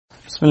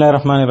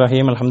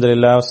Bismillahirrahmanirrahim.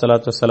 Alhamdulillah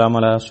wassalatu wassalamu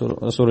ala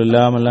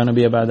rasulillah man la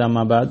nabiyya ba'da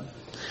amma ba'd.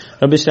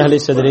 Rabbi shrah li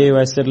sadri wa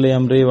yassir li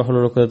amri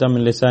wahlul 'uqdatam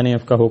min lisani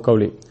yafqahu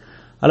qawli.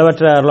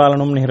 அளவற்ற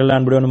அருளாளனும் நிகழ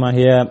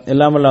அன்புடனுமாகிய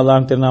எல்லாம் வல்ல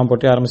அல்லாஹ்வின் திருநாமம்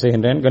போற்றி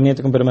ஆரம்பிக்கிறேன்.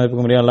 கண்ணியத்துக்கும்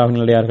பெருமதிப்புக்கும் உரிய அல்லாஹ்வின்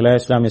நல்லடியார்களே,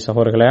 இஸ்லாமிய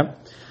சகோதரர்களே,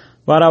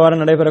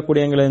 வாரம்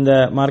நடைபெறக்கூடிய எங்கள் இந்த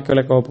மார்க்க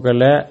விளக்க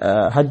வகுப்புகளில்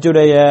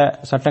ஹஜ்ஜுடைய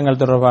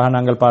சட்டங்கள் தொடர்பாக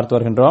நாங்கள் பார்த்து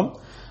வருகின்றோம்.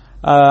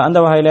 அந்த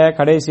வகையில்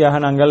கடைசியாக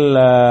நாங்கள்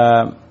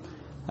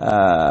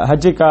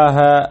ஹஜ்ஜுக்காக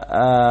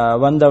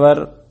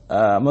வந்தவர்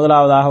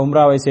முதலாவதாக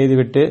உம்ராவை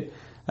செய்துவிட்டு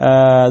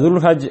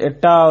துல்ஹஜ்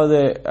எட்டாவது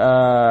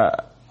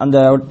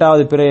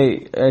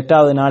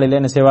நாளிலே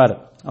என்ன செய்வார்,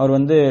 அவர்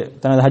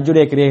தனது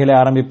ஹஜ்ஜுடைய கிரியைகளை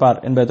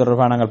ஆரம்பிப்பார் என்பது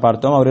தொடர்பாக நாங்கள்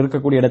பார்த்தோம். அவர்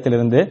இருக்கக்கூடிய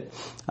இடத்திலிருந்து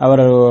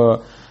அவர்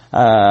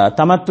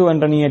தமத்து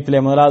என்ற நியத்திலே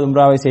முதலாவது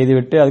உம்ராவை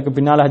செய்துவிட்டு அதுக்கு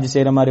பின்னால் ஹஜ்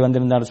செய்யற மாதிரி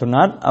வந்திருந்தார்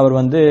சொன்னார். அவர்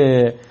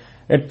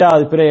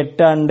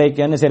எட்டு அண்டைக்கு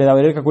என்ன செய்யறது,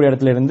 அவர் இருக்கக்கூடிய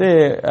இடத்திலிருந்து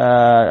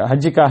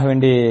ஹஜ்ஜுக்காக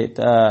வேண்டி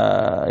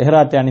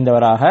இஹ்ராத்தை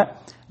அணிந்தவராக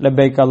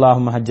லப்பைக்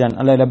அல்லாஹும்ம ஹஜ்ஜன்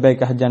அல்ல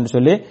லப்பைக் ஹஜ்ஜன்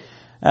சொல்லி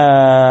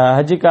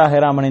ஹஜ்ஜுக்காக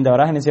இஹ்ராம்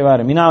அணிந்தவராக என்ன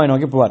செய்வார், மினாவை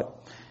நோக்கி போவார்.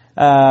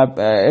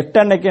 எட்டு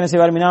அண்டைக்கு என்ன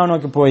செய்வார், மினாவை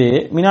நோக்கி போய்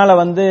மினால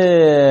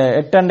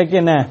எட்டு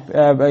அண்டைக்கு என்ன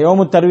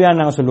யோமு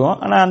தர்வியான்னு நாங்க சொல்லுவோம்.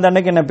 ஆனா அந்த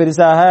அன்னைக்கு என்ன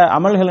பெருசாக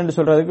அமல்கள் என்று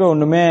சொல்றதுக்கு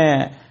ஒண்ணுமே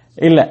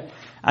இல்லை.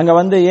 அங்க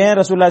ஏன்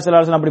ரசூலுல்லாஹி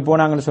ஸல்லல்லாஹு அலைஹி வஸல்லம் அப்படி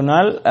போனாங்கன்னு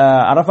சொன்னால்,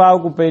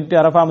 அரஃபாவுக்கு போயிட்டு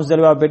அரஃபா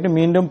முஸ்தலிஃபா போயிட்டு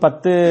மீண்டும்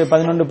 10,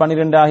 11,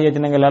 12 ஆகிய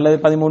தினங்கள் அல்லது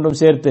 13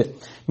 சேர்த்து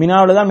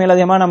மினாவில் தான்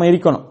மேலதிகமா நம்ம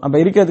இருக்கணும். அப்ப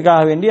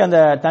இருக்கிறதுக்காக வேண்டி அந்த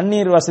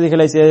தண்ணீர்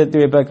வசதிகளை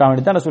சேர்த்து வைப்பதற்காக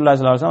வேண்டி தான் ரசூலுல்லாஹி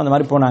ஸல்லல்லாஹு அலைஹி வஸல்லம் அந்த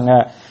மாதிரி போனாங்க.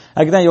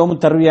 அதுக்குதான் யோமு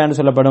தர்வியான்னு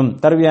சொல்லப்படும்.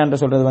 தர்வியா என்று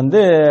சொல்றது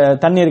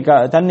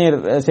தண்ணீர்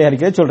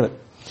சேகரிக்கிறது சொல்றது.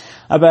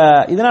 அப்ப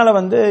இதனால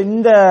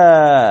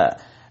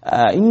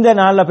இந்த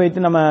நாள்ல போயிட்டு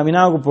நம்ம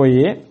மினாவுக்கு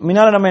போய்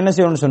மினால நம்ம என்ன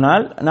செய்யணும்னு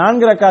சொன்னால்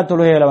 4 ரக்காத்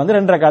தொழுகைகளை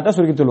 2 ரக்காத்தா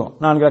சுருக்கி தொழுவோம்.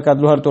 4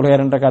 ரக்காத் லுஹர் தொழுகை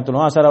 2 ரக்காத்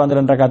தொழுவோம், அசர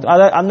 2 ரக்காத்,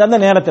 அந்தந்த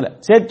நேரத்துல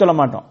சேர்த்து சொல்ல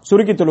மாட்டோம்,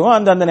 சுருக்கி தொழுவோம்.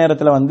 அந்த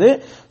நேரத்துல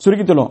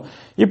சுருக்கி தொழுவோம்.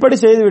 இப்படி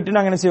செய்து விட்டு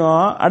நாங்க என்ன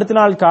செய்வோம், அடுத்த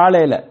நாள்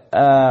காலையில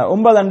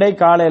 9 அண்டை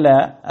காலையில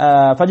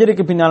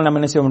ஃபஜ்ருக்கு பின்னால் நம்ம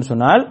என்ன செய்வோம்னு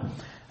சொன்னால்,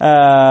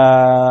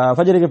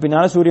 ஃபஜ்ருக்கு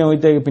பின்னால சூரியன்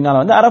உதித்ததுக்கு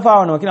பின்னால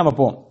அரஃபாவை நோக்கி நம்ம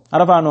போவோம்.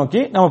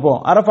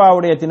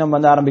 அரஃபாவுடைய தினம்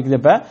ஆரம்பிக்குது.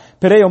 இப்ப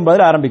பிறை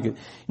 9 ஆரம்பிக்குது.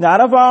 இந்த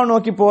அரஃபாவை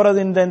நோக்கி போறது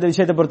இந்த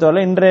விஷயத்தை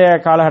பொறுத்தவரை இன்றைய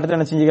காலகட்டத்தில்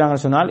என்ன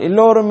செஞ்சுக்கிறாங்கன்னு சொன்னால்,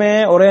 எல்லோருமே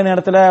ஒரே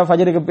நேரத்துல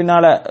ஃபஜ்ருக்கு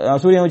பின்னால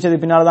சூரியன்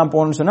உதிச்சதுக்கு பின்னால தான்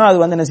போகணும்னு சொன்னா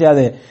அது என்ன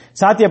செய்யாது,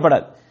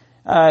 சாத்தியப்படாது.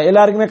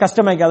 எல்லாருக்குமே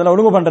கஷ்டமாய்க்கு அதுல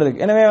ஒழுங்கு பண்றதுக்கு.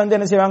 எனவே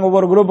என்ன செய்வாங்க,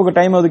 ஒவ்வொரு குரூப்புக்கு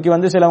டைம் ஒதுக்கி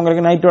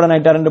சிலவங்களுக்கு நைட்டோட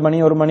நைட்டா 2 மணி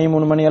 1 மணி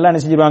 3 மணி எல்லாம்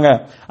என்ன செஞ்சிருவாங்க,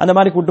 அந்த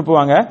மாதிரி கூட்டு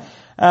போவாங்க.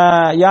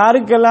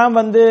 யாருக்கெல்லாம்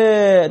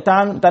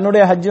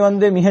தன்னுடைய ஹஜ்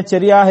மிகச்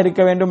சரியாக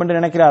இருக்க வேண்டும் என்று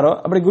நினைக்கிறாரோ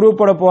அப்படி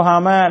குரூப்போட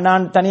போகாம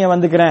நான் தனியா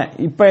வந்துக்கிறேன்,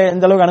 இப்ப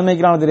எந்த அளவுக்கு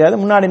அனுமதிக்கிறான்னு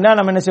தெரியாது. முன்னாடி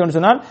நம்ம என்ன செய்யணும்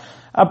சொன்னால்,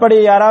 அப்படி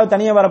யாராவது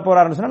தனியா வர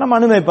போறாருன்னு சொன்னா நம்ம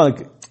அனுமதிப்போம்.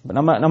 அதுக்கு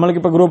நம்மளுக்கு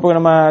இப்ப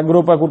நம்ம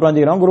குரூப்பை கூட்டு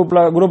வந்துக்கிறோம்,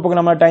 குரூப்புக்கு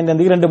நம்ம டைம்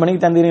தந்தி 2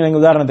 மணிக்கு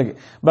தந்திக்கிறீங்க. உதாரணத்துக்கு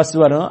பஸ்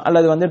வரும்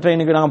அல்லது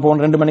ட்ரெயினுக்கு நாங்க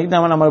போகணும், 2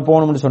 மணிக்கு நம்ம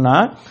போகணும்னு சொன்னா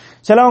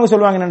சிலவங்க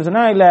சொல்லுவாங்க என்னன்னு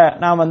சொன்னா, இல்ல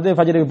நான்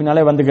ஃபஜ்ருக்கு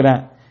பின்னாலே வந்துக்கிறேன்,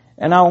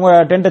 நான் உங்க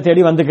டென்ட்டை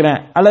தேடி வந்துக்கிறேன்,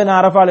 அல்லது நான்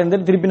அரஃபால இருந்து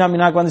திருப்பி நான்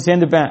மினாக்கு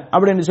சேர்ந்துப்பேன்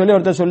அப்படின்னு சொல்லி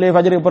ஒருத்தர் சொல்லி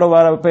ஃபஜ்ருக்கு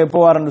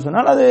போவாருன்னு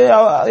சொன்னால் அது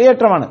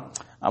ஏற்றமானது,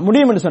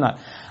 முடியும் என்று சொன்னார்.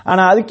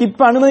 ஆனா அதுக்கு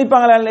இப்ப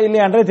அனுமதிப்பாங்களா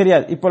இல்லையான்றே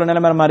தெரியாது. இப்போ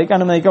நிலைமை மாதிரி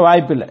அனுமதிக்க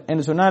வாய்ப்பு இல்லை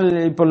என்று சொன்னால்,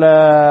 இப்போ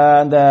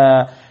அந்த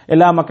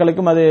எல்லா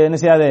மக்களுக்கும் அது என்ன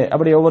செய்யாது,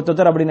 அப்படி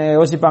ஒவ்வொருத்தர் அப்படி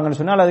யோசிப்பாங்கன்னு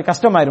சொன்னால் அது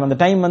கஷ்டமாயிரும். அந்த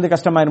டைம்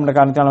கஷ்டமாயிரும்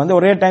காரணத்தினால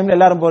ஒரே டைம்ல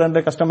எல்லாரும்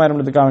போற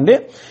கஷ்டமாயிரும்ன்றதுக்காக வேண்டி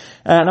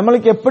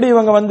நம்மளுக்கு எப்படி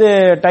இவங்க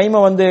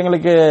டைமை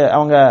எங்களுக்கு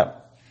அவங்க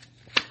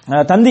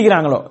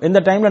தந்திக்கிறாங்களோ, எந்த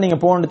டைம்ல நீங்க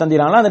போகணும்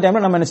தந்திக்கிறாங்களோ அந்த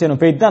டைம்ல நம்ம என்ன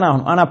செய்யணும், போயிட்டு தான்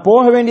ஆகணும். ஆனா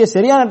போக வேண்டிய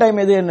சரியான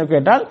டைம் எதுன்னு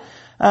கேட்டால்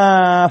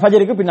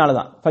ஃபஜ்ருக்கு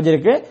பின்னாலதான்.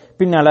 ஃபஜ்ருக்கு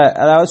பின்னால,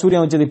 அதாவது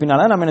சூரியன் உச்சதுக்கு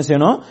பின்னால நம்ம என்ன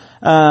செய்யணும்,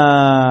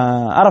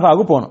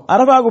 அரஃபாவுக்கு போகணும்.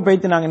 அரஃபாவுக்கு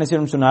போயிட்டு நாங்க என்ன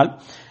செய்யணும் சொன்னால்,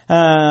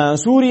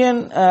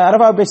 சூரியன்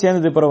அரஃபா போய்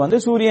சேர்ந்தது பிறகு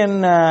சூரியன்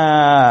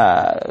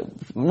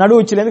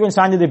நடுவுச்சில இருந்து கொஞ்சம்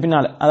சாய்ந்தது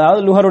பின்னால, அதாவது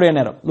லுஹருடைய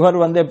நேரம்,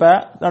 லுஹர் இப்ப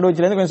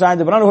நடுவுச்சில இருந்து கொஞ்சம்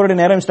சாய்ந்த பிறகு லுஹருடைய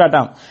நேரம் ஸ்டார்ட்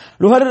ஆகும்.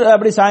 லுஹர்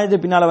அப்படி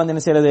சாய்ந்தது பின்னால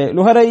என்ன செய்யறது,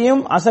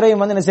 லுஹரையும்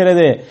அசரையும் என்ன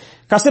செய்யறது,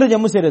 கஸ்ரு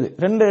ஜம்மு செய்யறது.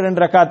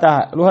 2 ரக்காத்தாக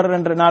லுஹர்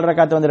 4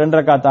 ரக்காத்து 2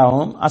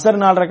 ரக்காத்தாகவும்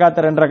அசர் 4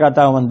 ரக்காத்து 2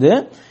 ரக்காத்தாகவும்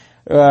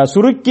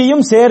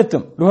சுருக்கியும்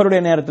சேர்த்தும் லுஹருடைய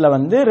நேரத்துல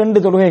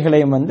 2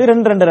 தொழுகைகளையும்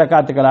 2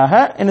 ரக்காத்துகளாக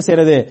என்ன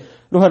செய்யறது,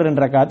 லுஹர்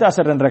 2 ரக்காத்து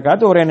அசர் 2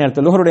 ரக்காத்து ஒரே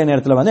நேரத்தில் லுஹருடைய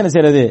நேரத்துல என்ன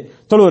செய்யறது,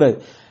 தொழுகிறது.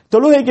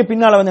 தொழுகைக்கு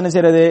பின்னால என்ன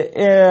செய்யறது,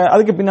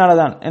 அதுக்கு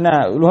பின்னாலதான் என்ன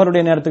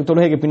லுஹருடைய நேரத்துக்கு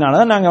தொழுகைக்கு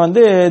பின்னாலதான்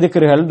நாங்க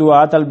திக்ருகள் துஆ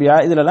தல்பியா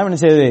இதுல எல்லாம் என்ன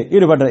செய்யறது,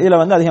 ஈடுபடுறது.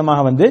 இதுல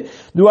அதிகமாக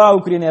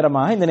துஆவுக்குரிய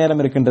நேரமாக இந்த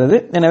நேரம் இருக்கின்றது.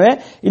 எனவே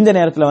இந்த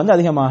நேரத்துல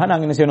அதிகமாக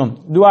நாங்க என்ன செய்யணும்,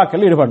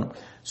 துஆக்கள் ஈடுபடணும்.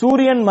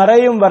 சூரியன்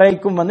மறையும்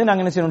வரைக்கும் நாங்க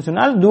என்ன செய்யணும்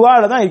சொன்னால்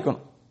துஆல தான்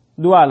இருக்கணும்.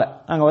 துஆல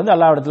நாங்க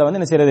அல்லாஹ்விடத்துல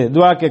என்ன செய்யறது,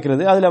 துஆ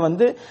கேட்கிறது. அதுல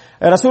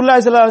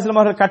ரசூலுல்லாஹி ஸல்லல்லாஹு அலைஹி வஸல்லம்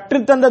அவர்கள்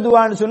கற்றுத்தந்த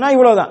துஆன்னு சொன்னா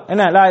இவ்வளவுதான்.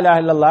 என்ன லா இலாஹ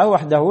இல்லல்லாஹு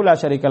வஹ்தஹு லா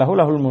ஷரீக லஹு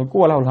லஹுல் முல்கு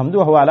வ லஹுல் ஹம்து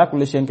வ ஹுவ அலா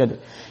குல்லி ஷைஇன்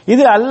கதீர்.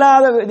 இது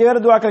அல்லாத வேற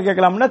துஆக்கள்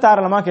கேட்கலாம்னா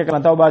தாராளமா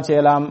கேட்கலாம். தௌபா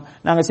செய்யலாம்,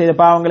 நாங்க செய்த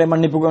பாவங்களை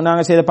மன்னிப்பு,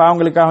 நாங்க செய்த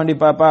பாவங்களுக்காக வேண்டி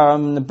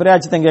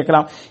பிராயச்சித்தம்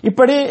கேட்கலாம்.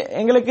 இப்படி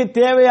எங்களுக்கு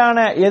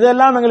தேவையான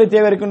எதெல்லாம் எங்களுக்கு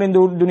தேவை இருக்குன்னு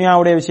இந்த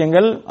துனியாவுடைய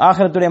விஷயங்கள்,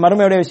 ஆகிரத்துடைய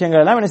மறுமையுடைய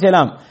விஷயங்கள் எல்லாம் என்ன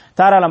செய்யலாம்,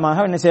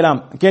 தாராளமாக என்ன செய்யலாம்,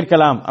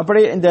 கேட்கலாம்.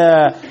 அப்படி இந்த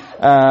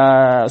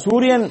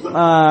சூரியன்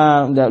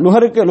இந்த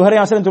லுஹரை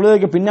அஸ்ர்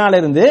தொழுகைக்கு பின்னால்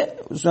இருந்து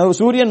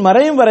சூரியன்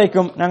மறையும்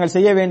வரைக்கும் நாங்கள்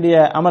செய்ய வேண்டிய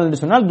அமல்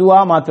என்று சொன்னால் துஆ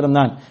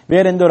மாத்திரம்தான்.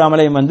 வேற எந்த ஒரு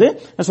அமலையும் வந்து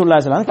ரசூலுல்லாஹி ஸல்லல்லாஹு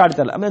அலைஹி வஸல்லம் காட்டி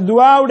தரல. அந்த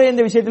துஆவுடைய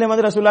இந்த விஷயத்திலே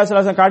வந்து ரசூலுல்லாஹி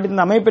ஸல்லல்லாஹு அலைஹி வஸல்லம் காட்டி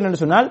தந்த அமைப்பு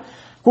என்று சொன்னால்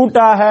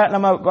கூட்டாக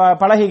நம்ம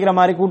பழகிக்கிற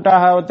மாதிரி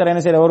கூட்டாக ஒருத்தர்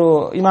என்ன செய்யற, ஒரு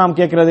இமாம்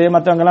கேட்கறது,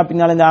 மற்றவங்க எல்லாம்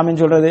பின்னால இந்த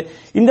ஆமீன் சொல்றது,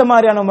 இந்த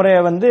மாதிரியான முறையை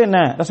வந்து என்ன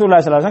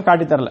ரசூலுல்லாஹி ஸல்லல்லாஹு அலைஹி வஸல்லம்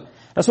காட்டி தரல.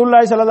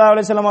 ரசூலுல்லாஹி ஸல்லல்லாஹு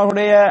அலைஹி வஸல்லம்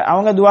அவருடைய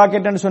அவங்க துஆ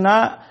கேட்டேன்னு சொன்னா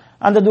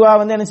அந்த துஆ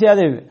வந்து என்ன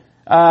செய்யாது,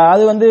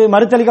 அது வந்து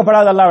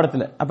மறுத்தளிக்கப்படாத அல்லாஹ்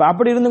இடத்துல. அப்ப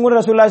அப்படி இருந்தும் கூட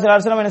ரசூலுல்லாஹி ஸல்லல்லாஹு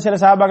அலைஹி வஸல்லம் என்ன செய்யற,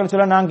 சஹாபாக்கள்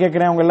சொல்ல நான்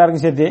கேட்கிறேன் உங்க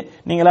எல்லாருக்கும் சேர்த்து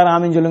நீங்க எல்லாரும்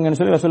ஆமீன் சொல்லுங்கன்னு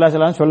சொல்லி ரசூலுல்லாஹி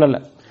ஸல்லல்லாஹு அலைஹி வஸல்லம் சொல்லல.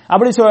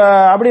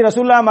 அப்படி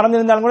ரசூலுல்லாஹ்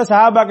மறந்திருந்தாலும் கூட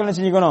சஹாபாக்கள் என்ன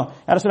செஞ்சுக்கணும்,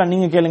 ரசூலுல்லாஹ்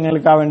நீங்க கேளுங்க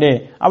எங்களுக்காக வேண்டி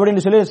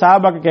அப்படின்னு சொல்லி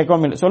சஹாபாக்கள்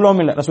கேட்கவும் இல்லை,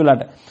 சொல்லவும் இல்லை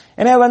ரசூலுல்லாஹ்ட்ட.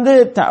 எனவே வந்து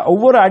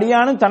ஒவ்வொரு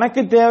அடியானும்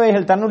தனக்கு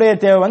தேவைகள், தன்னுடைய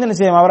தேவை வந்து என்ன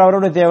செய்யும்,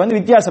 அவருடைய தேவை வந்து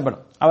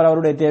வித்தியாசப்படும்.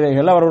 அவருடைய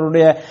தேவைகள்,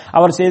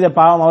 அவர் செய்த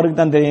பாவம் அவருக்கு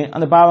தான் தெரியும்,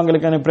 அந்த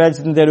பாவங்களுக்கு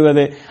பிரயோஜனம்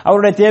தேடுவது,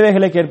 அவருடைய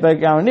தேவைகளை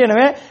கேட்பதற்காக வேண்டி.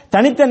 எனவே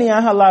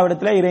தனித்தனியாக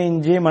அல்லாஹ்விடத்தில்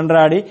இறைஞ்சி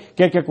மன்றாடி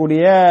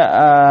கேட்கக்கூடிய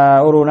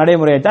ஒரு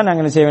நடைமுறையை தான்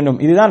நாங்கள் செய்ய வேண்டும்.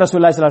 இதுதான்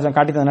ரசூலுல்லாஹி ஸல்லல்லாஹு அலைஹி வஸல்லம்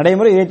காட்டி தந்த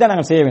நடைமுறை, இதைத்தான்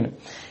நாங்கள் செய்ய வேண்டும்.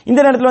 இந்த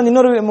நேரத்தில் வந்து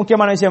இன்னொரு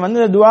முக்கியமான விஷயம்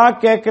வந்து துஆ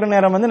கேட்கிற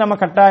நேரம் வந்து நம்ம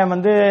கட்டாயம்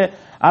வந்து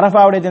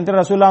அரஃபாவுடைய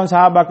தினத்தில் ரசூலுல்லாஹி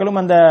சஹாபாக்களும்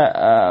அந்த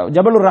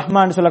ஜபலுர்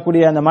ரஹ்மான்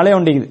சொல்லக்கூடிய அந்த மலை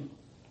ஒண்டிக்குது.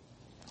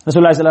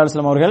 ரசூலுல்லாஹி ஸல்லல்லாஹு அலைஹி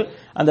வஸல்லம் அவர்கள்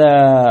அந்த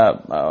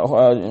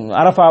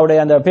அரஃபாவுடைய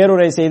அந்த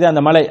பேருரை செய்த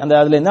அந்த மலை, அந்த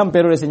அதுல இருந்து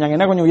பேருரை செஞ்சாங்க.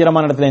 என்ன கொஞ்சம்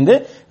உயரமான இடத்துல இருந்து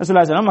ரசூலுல்லாஹி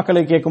ஸல்லல்லாஹு அலைஹி வஸல்லம்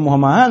மக்களுக்கு கேட்கும்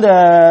முகமாக அந்த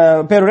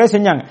பேருரை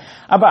செஞ்சாங்க.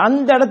 அப்ப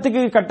அந்த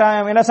இடத்துக்கு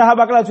கட்டாயம் ஏன்னா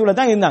சஹாபாக்கள் சூழல்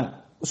தான் இருந்தாங்க,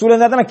 சூழல்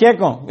இருந்தா தானே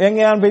கேட்கும்,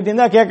 எங்க போயிட்டு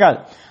இருந்தா கேட்காது.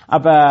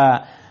 அப்ப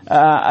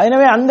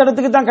எனவே அந்த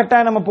இடத்துக்கு தான்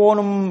கட்டாயம் நம்ம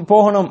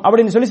போகணும்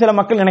அப்படின்னு சொல்லி சில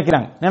மக்கள்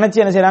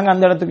நினைச்சு என்ன செய்யறாங்க,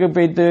 அந்த இடத்துக்கு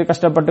போயிட்டு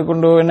கஷ்டப்பட்டு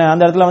கொண்டு என்ன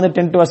அந்த இடத்துல வந்து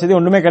டென்ட் வசதி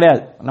ஒன்றுமே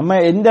கிடையாது. நம்ம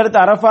எந்த இடத்து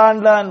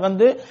அரஃபான்ல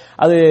வந்து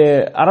அது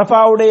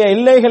அரஃபாவுடைய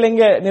எல்லைகள்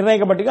எங்க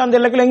நிர்ணயிக்கப்பட்டிருக்கோ அந்த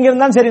எல்லைக்குள்ள எங்க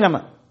இருந்தாலும் சரி,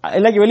 நம்ம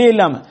எல்லைக்கு வெளியே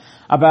இல்லாம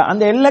அப்ப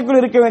அந்த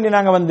எல்லைக்குள் இருக்க வேண்டிய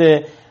நாங்க வந்து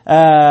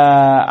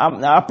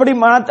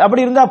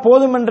அப்படி இருந்தா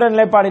போதும் என்ற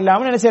நிலைப்பாடு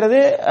இல்லாமல் என்ன செய்யறது,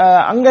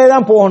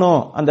 அங்கேதான்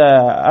போகணும். அந்த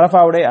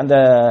அரஃபாவுடைய அந்த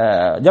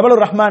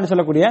ஜபலுர் ரஹ்மான்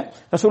சொல்லக்கூடிய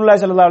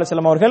ரசூலுல்லாஹி ஸல்லல்லாஹு அலைஹி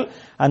வஸல்லம் அவர்கள்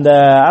அந்த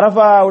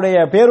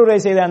அரஃபாவுடைய பேருரை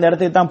செய்த அந்த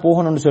இடத்துக்கு தான்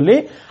போகணும்னு சொல்லி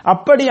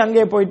அப்படி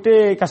அங்கே போயிட்டு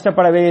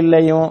கஷ்டப்படவே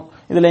இல்லையும்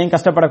இதுலயும்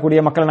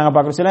கஷ்டப்படக்கூடிய மக்களை நாங்க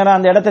பார்க்கிறோம். சில நேரம்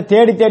அந்த இடத்தை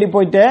தேடி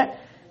போயிட்டு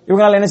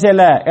இவங்களால என்ன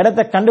செய்யல,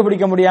 இடத்தை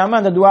கண்டுபிடிக்க முடியாம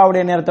அந்த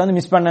துஆவுடைய நேரத்தை வந்து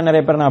மிஸ் பண்ண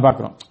நிறைய பேர் நான்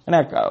பாக்குறோம். ஏன்னா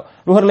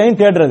லுஹர்லையும்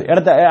தேடுறது,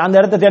 அந்த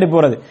இடத்தை தேடி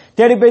போறது,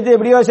 தேடி போயிட்டு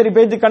எப்படியோ சரி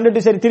போயிட்டு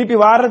கண்டுட்டு சரி திருப்பி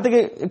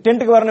வாரத்துக்கு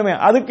டென்ட்டுக்கு வரணுமே,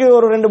 அதுக்கு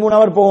ஒரு 2-3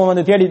 ஹவர் போகும்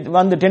வந்து தேடி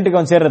வந்து டென்ட்டுக்கு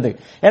வந்து சேர்றதுக்கு.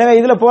 எனவே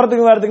இதுல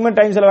போறதுக்கு வரதுக்குமே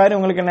டைம் செலவாயிரும்,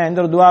 உங்களுக்கு என்ன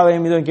எந்த ஒரு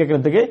துஆவையும் இதுவும்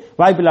கேட்கறதுக்கு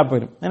வாய்ப்பில்லா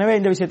போயிடும். எனவே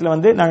இந்த விஷயத்துல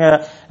வந்து நாங்க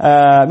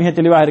மிக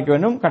தெளிவாக இருக்க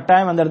வேண்டும்.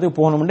 கட்டாயம் அந்த இடத்துக்கு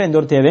போகணும்னு எந்த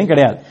ஒரு தேவையும்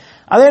கிடையாது.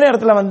 அதே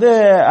நேரத்தில் வந்து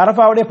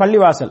அரஃபாவுடைய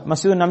பள்ளிவாசல்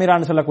மஸ்ஜிது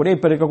நமீரான்னு சொல்லக்கூடிய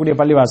இப்ப இருக்கக்கூடிய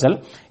பள்ளிவாசல்,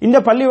 இந்த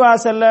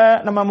பள்ளிவாசல்ல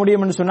நம்ம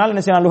முடியும்னு சொன்னால்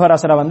என்ன செய்யலாம், லுஹர்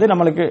அஸ்ர வந்து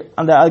நம்மளுக்கு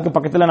அந்த அதுக்கு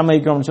பக்கத்துல நம்ம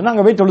இருக்கணும்னு சொன்னா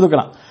அங்க போய்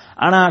தொழுதுக்கலாம்.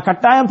 ஆனா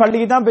கட்டாயம்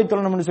பள்ளிக்கு தான் போய்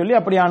தொழணும்னு சொல்லி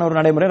அப்படியான ஒரு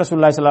நடைமுறை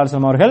ரசூலுல்லாஹி ஸல்லல்லாஹு அலைஹி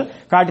வஸல்லம் அவர்கள்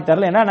காட்டி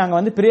தரல. ஏன்னா நாங்க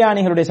வந்து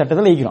பிரியாணிகளுடைய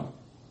சட்டத்தில் இருக்கிறோம்,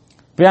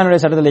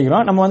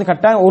 நம்ம வந்து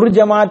கட்டாயம் ஒரு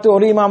ஜமாத்து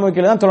ஒரு இமாம்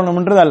கீழ தான்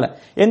தொழணும்ன்றது அல்ல.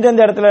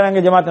 எந்தெந்த இடத்துல நாங்க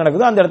ஜமாத்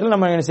நடக்குதோ அந்த இடத்துல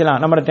நம்ம என்ன செய்யலாம்,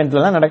 நம்ம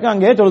டென்ட்ல தான் நடக்கும்,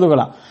 அங்கேயே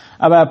தொழுதுக்கலாம்.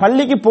 அப்ப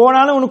பள்ளிக்கு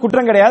போனாலும் ஒன்னும்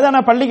குற்றம் கிடையாது. ஆனா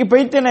பள்ளிக்கு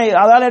போயிட்டு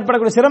அதால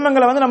ஏற்படக்கூடிய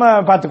சிரமங்களை வந்து நம்ம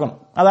பாத்துக்கணும்.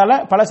 அதால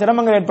பல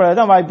சிரமங்கள்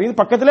ஏற்படுறதுதான் வாய்ப்பு. இது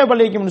பக்கத்திலே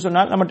பள்ளிக்கு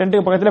சொன்னால், நம்ம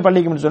டென்ட்டுக்கு பக்கத்திலே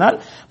பள்ளிக்கு சொன்னால்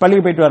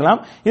பள்ளிக்கு போயிட்டு வரலாம்.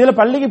 இதுல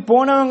பள்ளிக்கு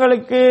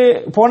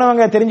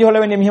போனவங்க தெரிஞ்சு கொள்ள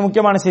வேண்டிய மிக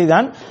முக்கியமான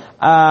செய்திதான்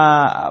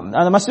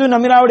அந்த மஸ்ஜிது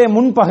நமீராவுடைய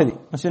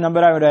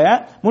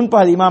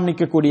முன்பகுதி இமாம்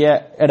நிற்கக்கூடிய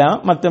இடம்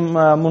மற்றும்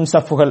முன்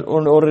சஃப்புகள்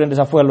 1-2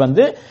 சஃப்புகள்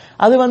வந்து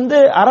அது வந்து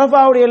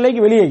அரஃபாவுடைய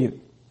எல்லைக்கு வெளியேகுது.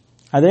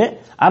 அதை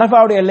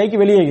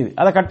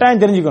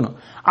கட்டாயம் தெரிஞ்சுக்கணும்.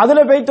 அதுல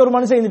போயிட்டு ஒரு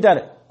மனுஷன்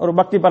இருந்துட்டாரு, ஒரு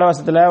பக்தி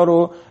பரவசத்துல ஒரு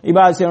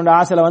இபாதத்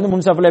ஆசையில வந்து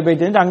முன்சஃப்ல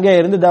போயிட்டு அங்கே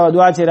இருந்து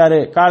துஆ செய்றாரு,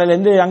 காலையில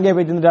இருந்து அங்கே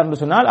போயிட்டு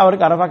இருந்துட்டாருன்னு சொன்னால்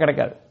அவருக்கு அரஃபா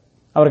கிடைக்காது.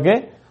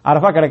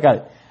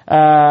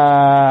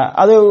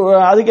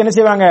 அதுக்கு என்ன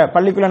செய்வாங்க,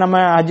 பள்ளிக்குள்ள நம்ம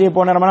ஹஜ்ஜி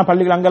போன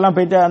பள்ளிக்குள்ள அங்கெல்லாம்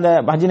போயிட்டு அந்த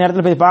ஹஜ்ஜி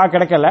நேரத்தில் போய்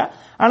கிடைக்கல.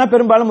 ஆனா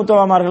பெரும்பாலும்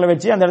முத்தவாமார்களை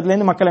வச்சு அந்த இடத்துல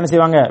இருந்து மக்கள் என்ன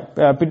செய்வாங்க,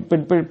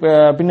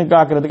 பின்னுக்கு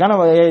ஆக்குறதுக்கான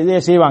இதே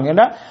செய்வாங்க.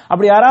 ஏன்னா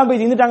அப்படி யாராவது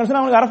போய் இருந்துட்டாங்கன்னு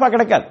சொன்னா அவங்களுக்கு அரஃபா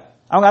கிடைக்காது.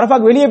 அவங்க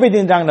அரஃபாவுக்கு வெளியே போய்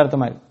தீர்ந்தாங்க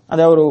அர்த்தம் மாதிரி.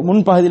 அதை ஒரு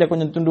முன்பகுதியில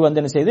கொஞ்சம் துண்டு வந்து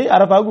என்ன செய்து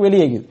அரஃபாவுக்கு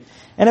வெளியேகுது.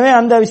 எனவே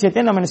அந்த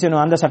விஷயத்தை நம்ம என்ன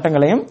செய்யணும், அந்த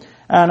சட்டங்களையும்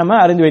நம்ம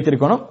அறிந்து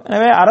வைத்திருக்கணும்.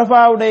 எனவே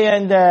அரஃபாவுடைய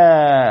இந்த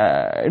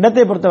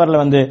இடத்தை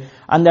பொறுத்தவரையில வந்து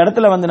அந்த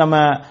இடத்துல வந்து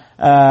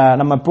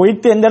நம்ம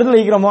போயிட்டு எந்த இடத்துல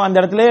இருக்கிறோமோ அந்த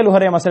இடத்துல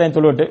லுஹரை மஸ்ஜிதை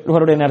தொழுவிட்டு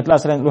லுஹருடைய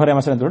நேரத்தில் லுஹரை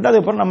மஸ்ஜிதை தொழுவிட்டு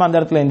அதுக்கப்புறம் நம்ம அந்த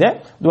இடத்துல இந்த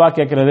துஆ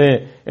கேட்கிறது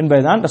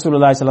என்பதுதான்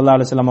ரசூலுல்லாஹி ஸல்லல்லாஹு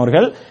அலைஹி வஸல்லம்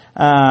அவர்கள்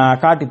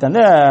காட்டி தந்த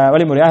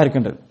வழிமுறையாக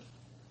இருக்கின்றது.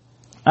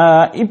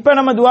 இப்ப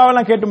நம்ம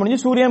துஆவெல்லாம் கேட்டு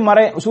முடிஞ்சு சூரியன்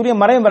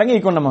மறையும் வரைக்கும்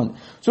இருக்கணும். நம்ம வந்து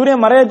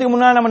சூரியன் மறையத்துக்கு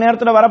முன்னாடி நம்ம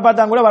நேரத்துல வர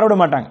பார்த்தா கூட வரவிட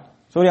மாட்டாங்க.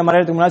 சூரியன்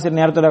மறையத்துக்கு முன்னாடி சரி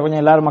நேரத்துல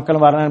கொஞ்சம் எல்லாரும்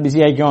மக்களும் வரணும், பிஸி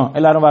ஆயிக்கும்,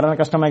 எல்லாரும் வரணும்,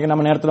 கஷ்டமாயிக்கும்,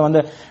 நம்ம நேரத்துல வந்து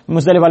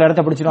முஸ்தலிஃபால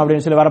இடத்த பிடிச்சிடும்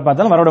அப்படின்னு சொல்லி வர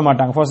பார்த்தாலும் வரவிட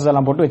மாட்டாங்க. ஃபோர்ஸஸ்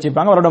எல்லாம் போட்டு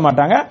வச்சிருப்பாங்க, வரவிட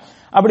மாட்டாங்க.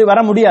 அப்படி வர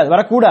முடியாது,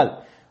 வரக்கூடாது.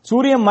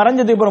 சூரியன்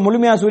மறைஞ்சதுக்கு அப்புறம்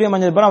முழுமையா சூரியன்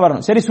மறைஞ்சதுக்கு அப்புறம்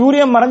வரணும். சரி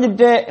சூரியன்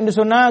மறைஞ்சிட்டு என்று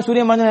சொன்னா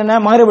சூரியன் மறைஞ்சது என்ன,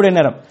 மகரிபுடைய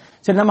நேரம்.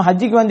 சரி நம்ம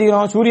ஹஜ்ஜிக்கு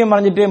வந்துக்கிறோம், சூரியன்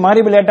மறைஞ்சிட்டு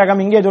மகரிபு லேட்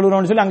ஆகாம இங்கே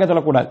தொழுகிறோம்னு சொல்லி அங்கே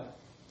தொழக்கூடாது.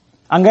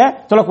 அங்க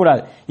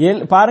தொழக்கூடாது.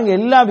 பாருங்க,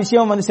 எல்லா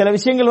விஷயமும் வந்து சில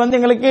விஷயங்கள் வந்து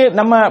எங்களுக்கு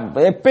நம்ம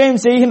எப்பயும்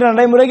செய்கின்ற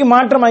நடைமுறைக்கு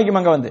மாற்றம் ஆகிக்கும்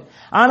அங்க வந்து.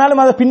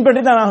 ஆனாலும் அதை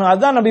பின்பற்றி தான் ஆகணும்.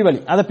 அதுதான் நபி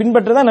வழி. அதை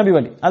பின்பற்றுதான் நபி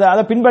வழி.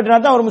 அதை பின்பற்றினா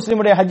தான் ஒரு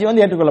முஸ்லீமுடைய ஹஜ்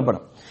வந்து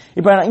ஏற்றுக்கொள்ளப்படும்.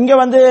 இப்ப இங்க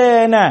வந்து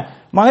என்ன,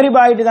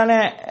 மகரிப் ஆயிட்டு தானே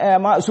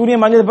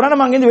சூரியன் மறைஞ்சது பிறகு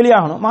நம்ம அங்கிருந்து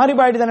வெளியாகணும்.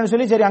 மகரிப் ஆயிட்டு தானே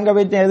சொல்லி சரி அங்க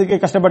வைத்து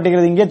எதுக்கு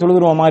கஷ்டப்பட்டுக்கிறது, இங்கே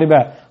தொழுதுருவோம் மகரிப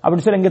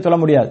அப்படின்னு சொல்லி இங்கே தொழ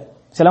முடியாது.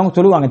 சிலவங்க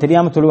சொல்லுவாங்க,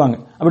 தெரியாம சொல்லுவாங்க,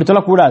 அப்படி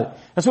சொல்லக்கூடாது.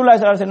 ரசூலுல்லாஹி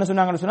ஸல்லல்லாஹு அலைஹி வஸல்லம் என்ன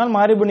சொன்னாங்கன்னு சொன்னால்,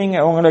 மகரிப் நீங்க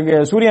உங்களுக்கு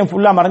சூரியன்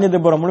ஃபுல்லா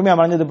மறைஞ்சது போற, முழுமையா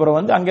மறைஞ்சது போற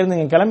வந்து அங்கிருந்து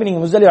நீங்க கிளம்பி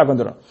நீங்க முஸ்தலிஃபாக்கு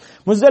வந்துடும்.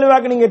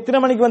 முஸ்தலிஃபாக்கு நீங்க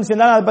எத்தனை மணிக்கு வந்து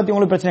சேர்ந்தாலும் அதை பத்தி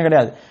உங்களுக்கு பிரச்சனை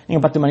கிடையாது.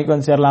 நீங்க 10 மணிக்கு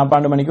வந்து சேரலாம்,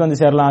 12 மணிக்கு வந்து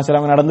சேரலாம்.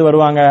 சிலவங்க நடந்து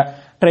வருவாங்க,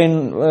 ட்ரெயின்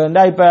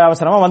இப்ப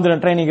அவசரமா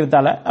வந்துடும் ட்ரெயின்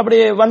இருக்கிறதால. அப்படி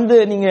வந்து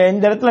நீங்க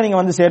இந்த இடத்துல நீங்க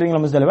வந்து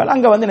சேர்றீங்களா முஸ்தலிஃபா,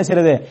 அங்க வந்து என்ன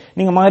செய்யறது,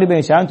 நீங்க மகரிப்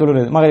இஷா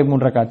தொழுறது, மகரிப்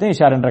 3 ரக்காத்து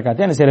இஷா 2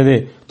 ரக்காத்து என்ன செய்யறது,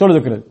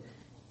 தொழுதுக்கிறது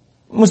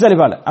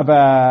முஸ்தலிஃபால. அப்ப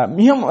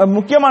மிக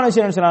முக்கியமான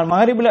விஷயம் என்ன சொன்னால்,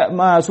 மகரிப்ல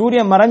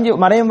சூரியன்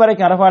மறையும்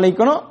வரைக்கும் அரஃபா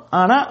அழைக்கணும்.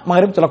 ஆனா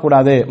மகரிப்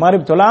தொழக்கூடாது.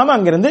 மகரிப் தொழாம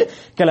அங்கிருந்து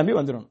கிளம்பி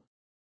வந்துடும்.